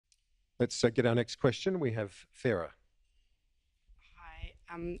Let's get our next question. We have Farah.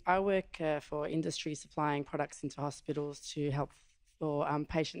 Hi, I work for industry supplying products into hospitals to help for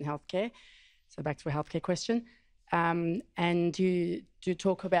patient healthcare. So back to a healthcare question. And you do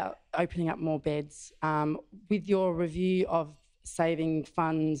talk about opening up more beds. With your review of saving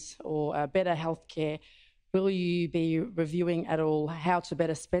funds or better healthcare, will you be reviewing at all how to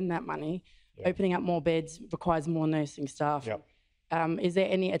better spend that money? Yeah. Opening up more beds requires more nursing staff. Yep. Is there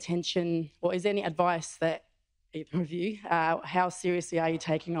any attention or is there any advice that either of you, how seriously are you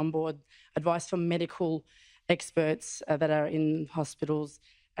taking on board advice from medical experts that are in hospitals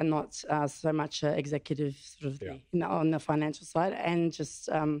and not so much executive sort of on the financial side? And just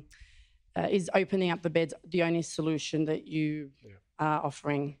is opening up the beds the only solution that you are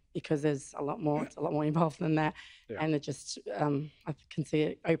offering? Because there's a lot more, it's a lot more involved than that. Yeah. And it just, I can see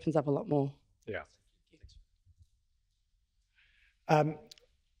it opens up a lot more. Yeah.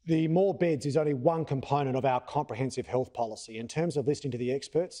 The more beds is only one component of our comprehensive health policy. In terms of listening to the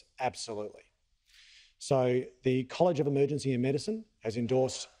experts, absolutely. So the College of Emergency and Medicine has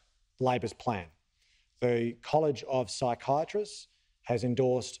endorsed Labor's plan. The College of Psychiatrists has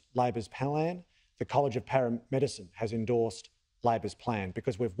endorsed Labor's plan. The College of Paramedicine has endorsed Labor's plan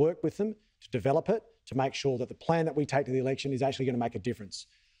because we've worked with them to develop it, to make sure that the plan that we take to the election is actually going to make a difference.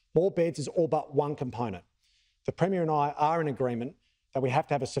 More beds is all but one component. The Premier and I are in agreement that we have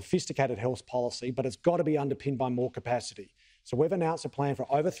to have a sophisticated health policy, but it's got to be underpinned by more capacity. So we've announced a plan for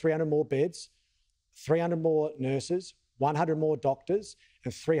over 300 more beds, 300 more nurses, 100 more doctors,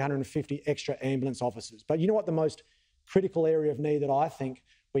 and 350 extra ambulance officers. But you know what the most critical area of need that I think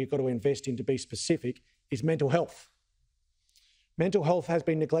we've got to invest in, to be specific, is mental health. Mental health has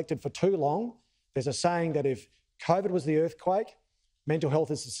been neglected for too long. There's a saying that if COVID was the earthquake, mental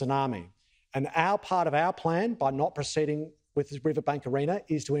health is the tsunami. And our part of our plan, by not proceeding with the Riverbank Arena,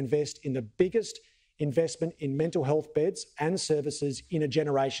 is to invest in the biggest investment in mental health beds and services in a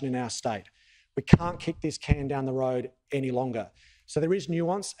generation in our state. We can't kick this can down the road any longer. So there is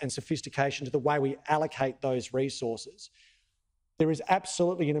nuance and sophistication to the way we allocate those resources. There is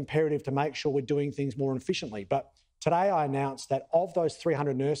absolutely an imperative to make sure we're doing things more efficiently. But today I announced that of those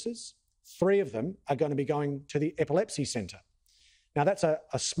 300 nurses, 3 of them are going to be going to the Epilepsy Centre. Now, that's a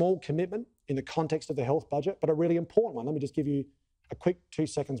small commitment in the context of the health budget, but a really important one. Let me just give you a quick 2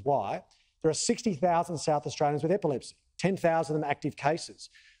 seconds why. There are 60,000 South Australians with epilepsy, 10,000 of them active cases.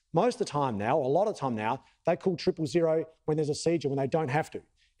 Most of the time now, or a lot of the time now, they call 000 when there's a seizure, when they don't have to.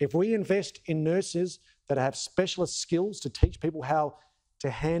 If we invest in nurses that have specialist skills to teach people how to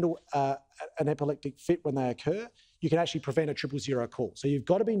handle an epileptic fit when they occur, you can actually prevent a 000 call. So you've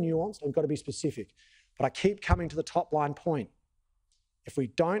got to be nuanced and you've got to be specific. But I keep coming to the top line point. If we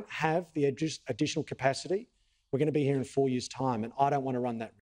don't have the additional capacity, we're going to be here in 4 years' time, and I don't want to run that risk.